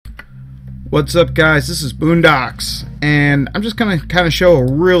What's up, guys? This is Boondocks, and I'm just gonna kind of show a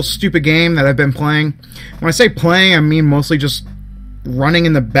real stupid game that I've been playing. When I say playing, I mean mostly just running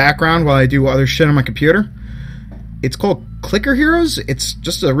in the background while I do other shit on my computer. It's called Clicker Heroes. It's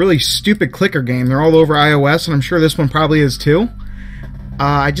just a really stupid clicker game. They're all over iOS, and I'm sure this one probably is too.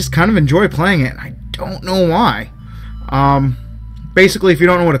 I just kind of enjoy playing it. I don't know why. Basically, if you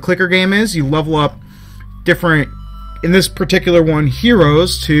don't know what a clicker game is, you level up different, in this particular one,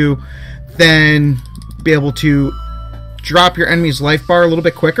 heroes to then be able to drop your enemy's life bar a little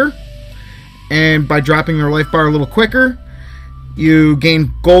bit quicker. And by dropping their life bar a little quicker, you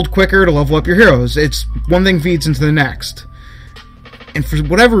gain gold quicker to level up your heroes. It's one thing feeds into the next. And for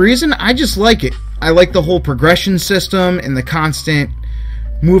whatever reason, I just like it. I like the whole progression system and the constant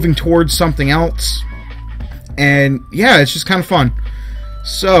moving towards something else. And yeah, it's just kind of fun.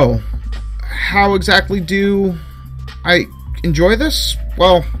 So, how exactly do I enjoy this?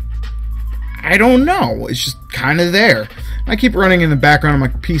 Well, I don't know. It's just kind of there. I keep running in the background on my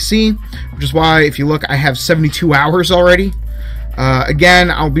PC, which is why, if you look, I have 72 hours already.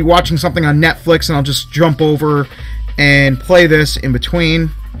 Again, I'll be watching something on Netflix, and I'll just jump over and play this in between.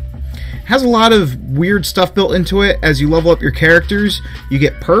 It has a lot of weird stuff built into it. As you level up your characters, you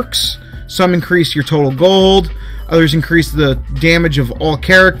get perks. Some increase your total gold. Others increase the damage of all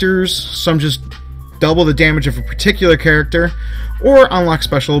characters. Some just double the damage of a particular character, or unlock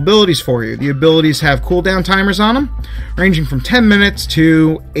special abilities for you. The abilities have cooldown timers on them, ranging from 10 minutes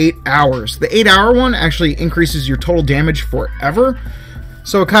to 8 hours. The 8-hour one actually increases your total damage forever,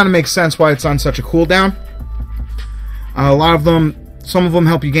 so it kind of makes sense why it's on such a cooldown. A lot of them, some of them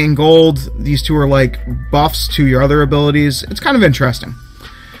help you gain gold. These two are like buffs to your other abilities. It's kind of interesting.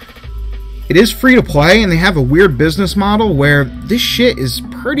 It is free to play, and they have a weird business model where this shit is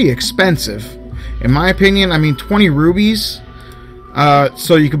pretty expensive. In my opinion, I mean 20 rubies,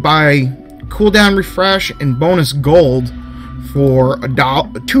 so you could buy cooldown refresh and bonus gold for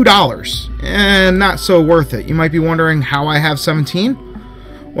 $2, and not so worth it. You might be wondering how I have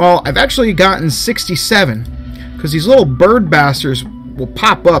 17. Well, I've actually gotten 67, because these little bird bastards will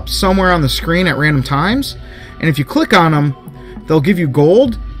pop up somewhere on the screen at random times, and if you click on them, they'll give you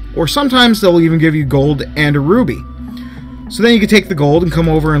gold, or sometimes they'll even give you gold and a ruby. So then you can take the gold and come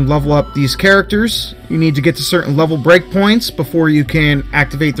over and level up these characters. You need to get to certain level breakpoints before you can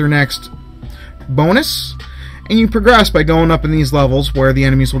activate their next bonus. And you progress by going up in these levels where the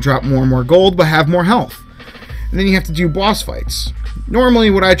enemies will drop more and more gold but have more health. And then you have to do boss fights. Normally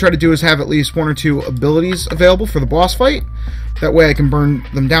what I try to do is have at least 1 or 2 abilities available for the boss fight. That way I can burn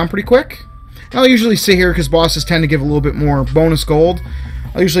them down pretty quick. And I'll usually sit here because bosses tend to give a little bit more bonus gold.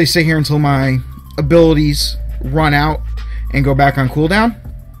 I'll usually sit here until my abilities run out and go back on cooldown,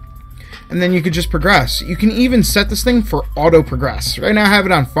 and then you could just progress. You can even set this thing for auto progress. Right now I have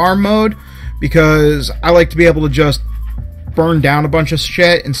it on farm mode because I like to be able to just burn down a bunch of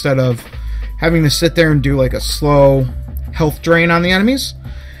shit instead of having to sit there and do like a slow health drain on the enemies,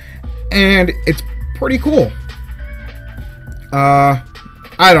 and it's pretty cool. I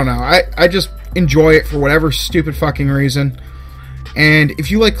don't know, I just enjoy it for whatever stupid fucking reason. And if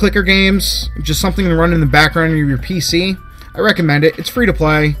you like clicker games, just something to run in the background of your PC, I recommend it. It's free to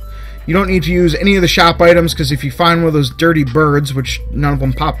play. You don't need to use any of the shop items, because if you find one of those dirty birds, which none of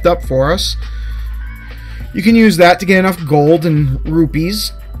them popped up for us, you can use that to get enough gold and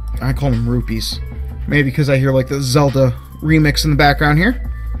rupees. I call them rupees. Maybe because I hear like the Zelda remix in the background here.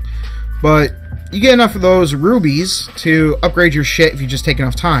 But you get enough of those rubies to upgrade your shit if you just take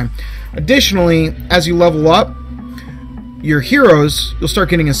enough time. Additionally, as you level up your heroes, you'll start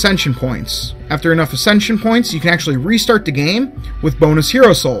getting ascension points. After enough ascension points, you can actually restart the game with bonus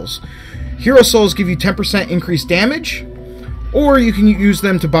hero souls. Hero souls give you 10% increased damage, or you can use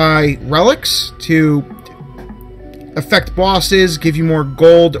them to buy relics to affect bosses, give you more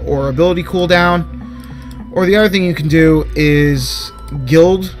gold or ability cooldown. Or the other thing you can do is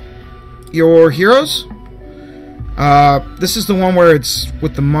guild your heroes. This is the one where it's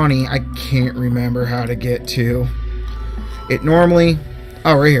with the money. I can't remember how to get to it normally.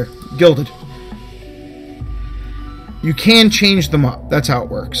 Oh, right here. Gilded. You can change them up. That's how it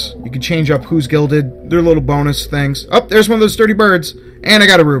works. You can change up who's gilded. They're little bonus things. Oh, there's one of those dirty birds. And I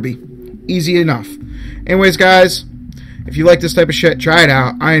got a ruby. Easy enough. Anyways, guys, if you like this type of shit, try it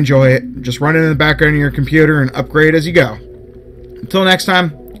out. I enjoy it. Just run it in the background of your computer and upgrade as you go. Until next time,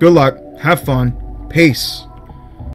 good luck. Have fun. Peace.